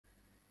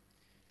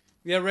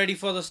We are ready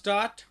for the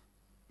start.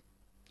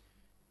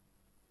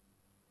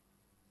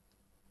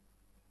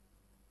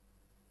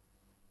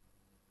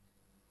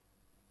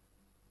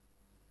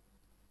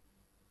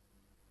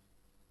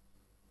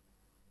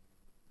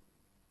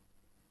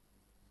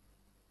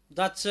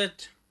 That's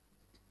it.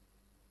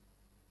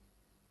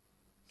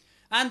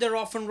 And they're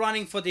often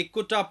running for the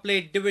Kutta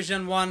Plate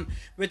Division 1,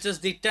 which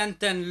is the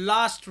 10th and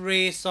last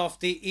race of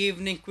the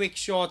evening. Quick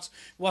Shots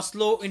was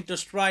slow into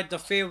stride, the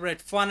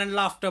favorite. Fun and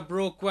Laughter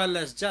broke well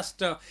as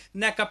just a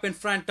neck up in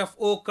front of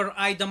Ochre.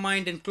 Either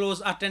Mind in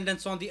close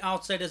attendance on the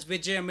outside as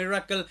Vijay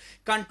Miracle.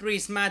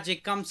 Country's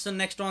Magic comes in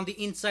next on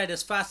the inside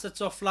as Facets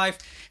of Life.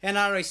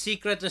 NRI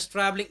Secret is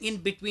traveling in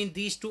between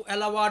these two.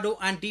 Elevado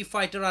and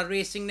D-Fighter are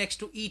racing next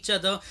to each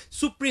other.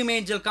 Supreme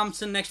Angel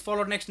comes in next,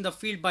 followed next in the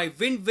field by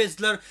Wind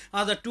Whistler.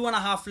 Other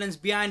 2.5 lengths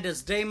behind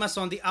is Damus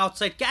on the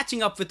outside,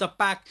 catching up with the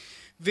pack.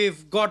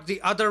 We've got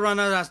the other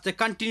runner as they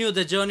continue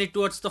the journey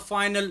towards the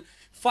final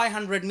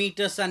 500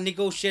 meters and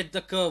negotiate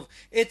the curve.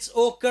 It's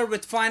Ochre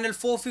with final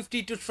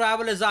 450 to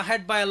travel, is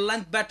ahead by a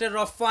length better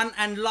of Fun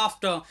and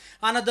Laughter.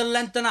 Another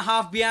length and a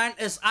half behind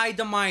is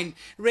Either Mind.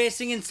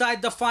 Racing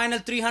inside the final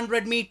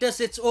 300 meters,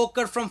 it's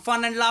Ochre from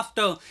Fun and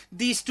Laughter.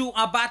 These two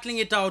are battling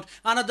it out.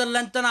 Another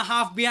length and a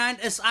half behind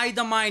is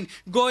Either Mind.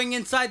 Going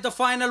inside the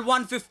final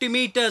 150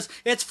 meters,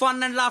 it's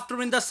Fun and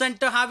Laughter in the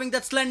center, having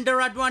that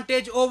slender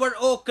advantage over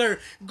Ochre.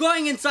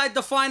 Going inside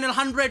the final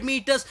 100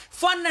 meters,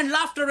 Fun and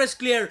Laughter is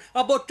clear.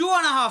 About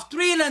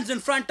 3 lengths in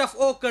front of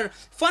Ochre.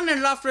 Fun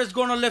and Laughter is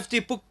going to lift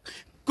the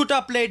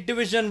Kutta Plate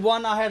Division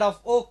 1 ahead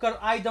of Ochre,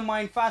 Either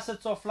Mind,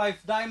 Facets of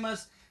Life,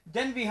 Dimus.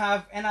 Then we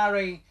have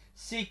NRA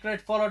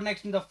Secret, followed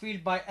next in the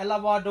field by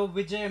Elevado,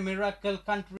 Vijay Miracle, Country.